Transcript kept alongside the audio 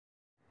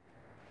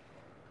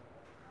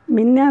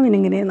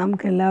മിന്നാമിനുങ്ങിനെ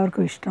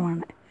നമുക്കെല്ലാവർക്കും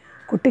ഇഷ്ടമാണ്.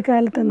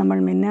 കുട്ടിക്കാലത്ത് നമ്മൾ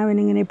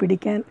മിന്നാമിനുങ്ങിനെ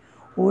പിടിക്കാൻ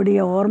ഓടിയ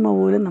ഓർമ്മ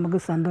പോലും നമുക്ക്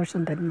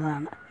സന്തോഷം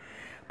തരുന്നതാണ്.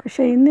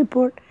 പക്ഷേ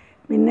ഇന്നിപ്പോൾ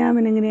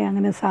മിന്നാമിനുങ്ങിനെ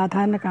അങ്ങനെ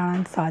സാധാരണ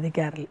കാണാൻ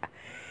സാധിക്കാറില്ല.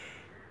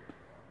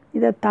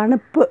 ഇത്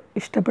തണുപ്പ്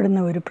ഇഷ്ടപ്പെടുന്ന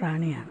ഒരു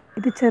പ്രാണിയാണ്.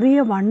 ഇത് ചെറിയ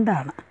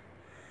വണ്ടാണ്.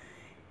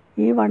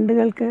 ഈ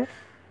വണ്ടുകൾക്ക്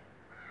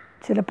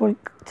ചിലപ്പോൾ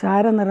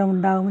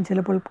ചാരനിറമുണ്ടാകും,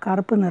 ചിലപ്പോൾ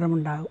കറുപ്പ്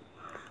നിറമുണ്ടാകും.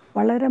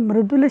 വളരെ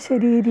മൃദുല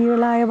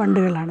ശരീരികളായ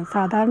വണ്ടുകളാണ്.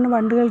 സാധാരണ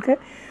വണ്ടുകൾക്ക്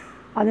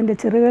അതിൻ്റെ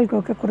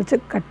ചിറകുകൾക്കൊക്കെ കുറച്ച്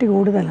കട്ടി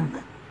കൂടുതലാണ്.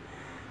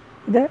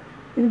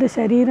 ഇതിൻ്റെ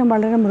ശരീരം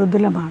വളരെ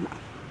മൃദുലമാണ്.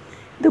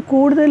 ഇത്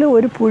കൂടുതലും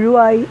ഒരു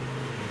പുഴുവായി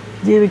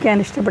ജീവിക്കാൻ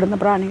ഇഷ്ടപ്പെടുന്ന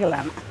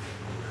പ്രാണികളാണ്.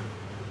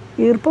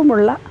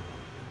 ഈർപ്പമുള്ള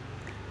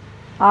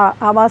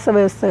ആവാസ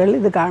വ്യവസ്ഥകളിൽ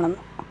ഇത്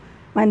കാണുന്നു.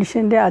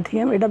 മനുഷ്യൻ്റെ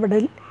അധികം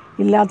ഇടപെടൽ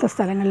ഇല്ലാത്ത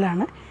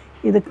സ്ഥലങ്ങളിലാണ്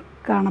ഇത്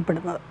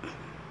കാണപ്പെടുന്നത്.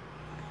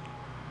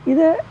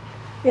 ഇത്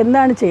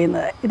എന്താണ്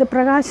ചെയ്യുന്നത്? ഇത്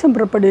പ്രകാശം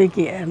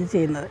പുറപ്പെടുവിക്കുകയാണ്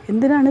ചെയ്യുന്നത്.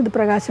 എന്തിനാണ് ഇത്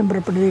പ്രകാശം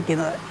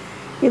പുറപ്പെടുവിക്കുന്നത്?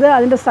 ഇത്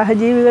അതിൻ്റെ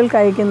സഹജീവികൾക്ക്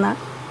അയക്കുന്ന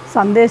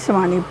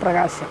സന്ദേശമാണ് ഈ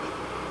പ്രകാശം.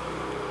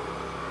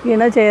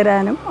 ഇണ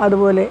ചേരാനും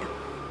അതുപോലെ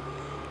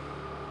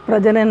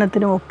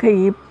പ്രജനനത്തിനുമൊക്കെ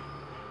ഈ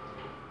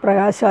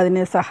പ്രകാശം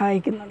അതിനെ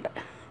സഹായിക്കുന്നുണ്ട്.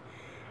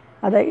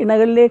 അത്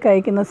ഇണകളിലേക്ക്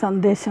അയക്കുന്ന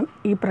സന്ദേശം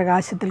ഈ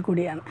പ്രകാശത്തിൽ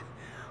കൂടിയാണ്.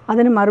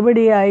 അതിന്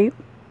മറുപടിയായി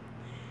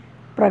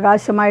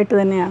പ്രകാശമായിട്ട്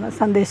തന്നെയാണ്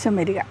സന്ദേശം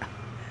വരിക.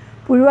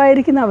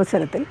 പുഴുവായിരിക്കുന്ന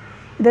അവസരത്തിൽ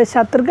ഇത്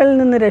ശത്രുക്കളിൽ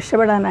നിന്ന്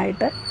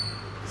രക്ഷപ്പെടാനായിട്ട്,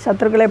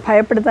 ശത്രുക്കളെ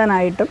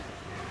ഭയപ്പെടുത്താനായിട്ടും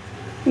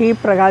ഈ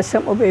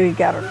പ്രകാശം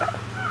ഉപയോഗിക്കാറുണ്ട്.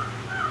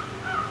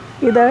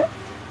 ഇത്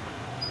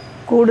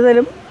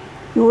കൂടുതലും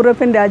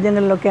യൂറോപ്യൻ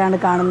രാജ്യങ്ങളിലൊക്കെയാണ്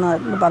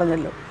കാണുന്നതെന്ന്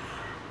പറഞ്ഞല്ലോ.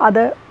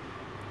 അത്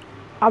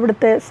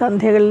അവിടുത്തെ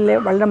സന്ധ്യകളിലെ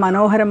വളരെ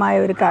മനോഹരമായ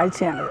ഒരു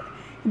കാഴ്ചയാണിത്.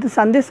 ഇത്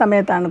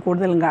സന്ധ്യസമയത്താണ്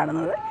കൂടുതലും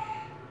കാണുന്നത്.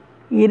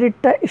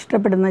 ഇരുട്ട്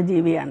ഇഷ്ടപ്പെടുന്ന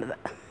ജീവിയാണിത്.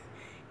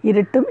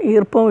 ഇരുട്ടും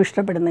ഈർപ്പവും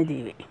ഇഷ്ടപ്പെടുന്ന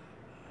ജീവി.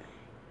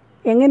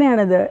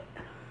 എങ്ങനെയാണിത്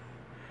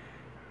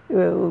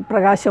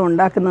പ്രകാശം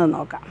ഉണ്ടാക്കുന്നത്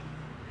നോക്കാം.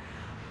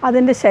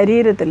 അതിൻ്റെ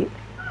ശരീരത്തിൽ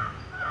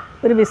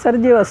ഒരു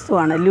വിസർജ്യ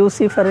വസ്തുവാണ്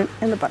ലൂസിഫറിൻ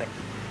എന്ന് പറയും.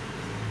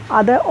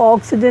 അത്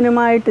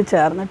ഓക്സിജനുമായിട്ട്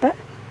ചേർന്നിട്ട്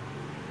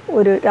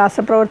ഒരു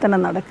രാസപ്രവർത്തനം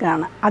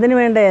നടക്കുകയാണ്.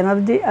 അതിനുവേണ്ട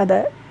എനർജി അത്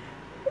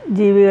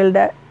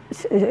ജീവികളുടെ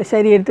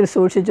ശരീരത്തിൽ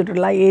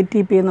സൂക്ഷിച്ചിട്ടുള്ള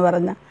ATP എന്ന്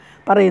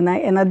പറയുന്ന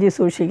എനർജി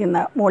സൂക്ഷിക്കുന്ന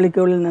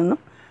മോളിക്യൂളിൽ നിന്നും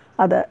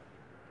അത്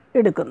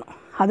എടുക്കുന്നു.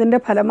 അതിൻ്റെ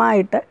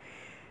ഫലമായിട്ട്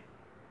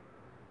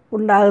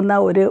ഉണ്ടാകുന്ന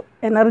ഒരു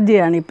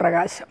എനർജിയാണ് ഈ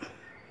പ്രകാശം.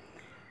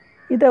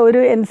 ഇത് ഒരു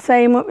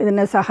എൻസൈമും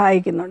ഇതിനെ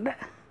സഹായിക്കുന്നുണ്ട്.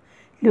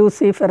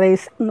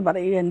 ലൂസിഫറേസ് എന്ന്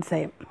പറയും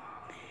എൻസൈം.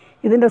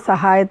 ഇതിൻ്റെ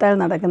സഹായത്താൽ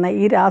നടക്കുന്ന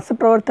ഈ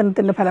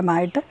രാസപ്രവർത്തനത്തിൻ്റെ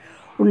ഫലമായിട്ട്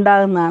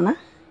ഉണ്ടാകുന്നതാണ്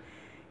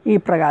ഈ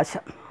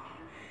പ്രകാശം.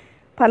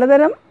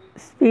 പലതരം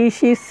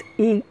സ്പീഷീസ്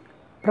ഈ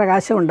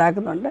പ്രകാശം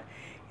ഉണ്ടാക്കുന്നുണ്ട്.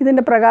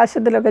 ഇതിൻ്റെ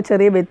പ്രകാശത്തിലൊക്കെ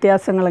ചെറിയ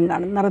വ്യത്യാസങ്ങളും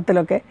കാണും.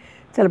 നിറത്തിലൊക്കെ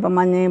ചിലപ്പോൾ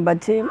മഞ്ഞയും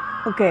പച്ചയും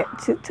ഒക്കെ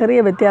ചെറിയ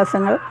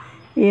വ്യത്യാസങ്ങൾ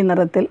ഈ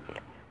നിറത്തിൽ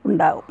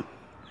ഉണ്ടാകും.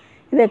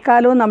 ഇത്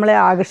എക്കാലവും നമ്മളെ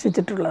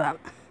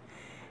ആകർഷിച്ചിട്ടുള്ളതാണ്.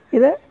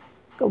 ഇത്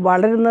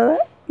വളരുന്നത്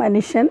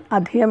മനുഷ്യൻ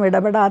അധികം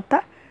ഇടപെടാത്ത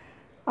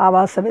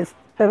ആവാസ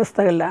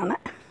വ്യവസ്ഥകളിലാണ്.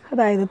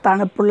 അതായത്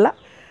തണുപ്പുള്ള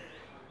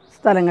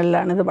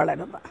സ്ഥലങ്ങളിലാണ് ഇത്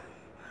വളരുന്നത്.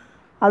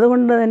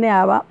 അതുകൊണ്ട് തന്നെ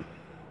ആവാം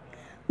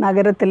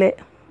നഗരത്തിലെ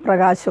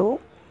പ്രകാശവും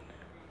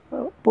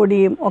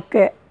പൊടിയും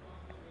ഒക്കെ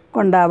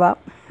കൊണ്ടാവാം.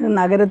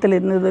 നഗരത്തിൽ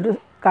ഇതൊരു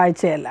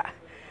കാഴ്ചയല്ല.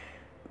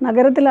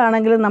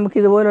 നഗരത്തിലാണെങ്കിലും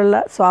നമുക്കിതുപോലുള്ള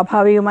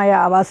സ്വാഭാവികമായ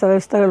ആവാസ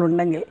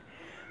വ്യവസ്ഥകളുണ്ടെങ്കിൽ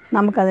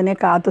നമുക്കതിനെ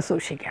കാത്തു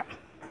സൂക്ഷിക്കാം.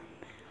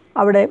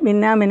 അവിടെ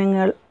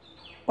മിന്നാമിനുങ്ങൾ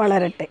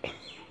വളരട്ടെ.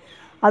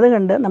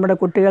 അതുകൊണ്ട് നമ്മുടെ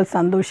കുട്ടികൾ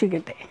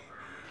സന്തോഷിക്കട്ടെ.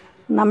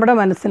 നമ്മുടെ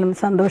മനസ്സിലും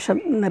സന്തോഷം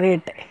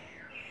നിറയട്ടെ.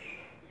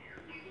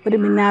 ഒരു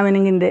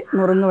മിന്നാമിനുങ്ങിൻ്റെ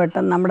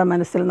നുറുങ്ങുവെട്ടം നമ്മുടെ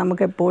മനസ്സിൽ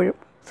നമുക്കെപ്പോഴും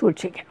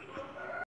സൂക്ഷിക്കാം.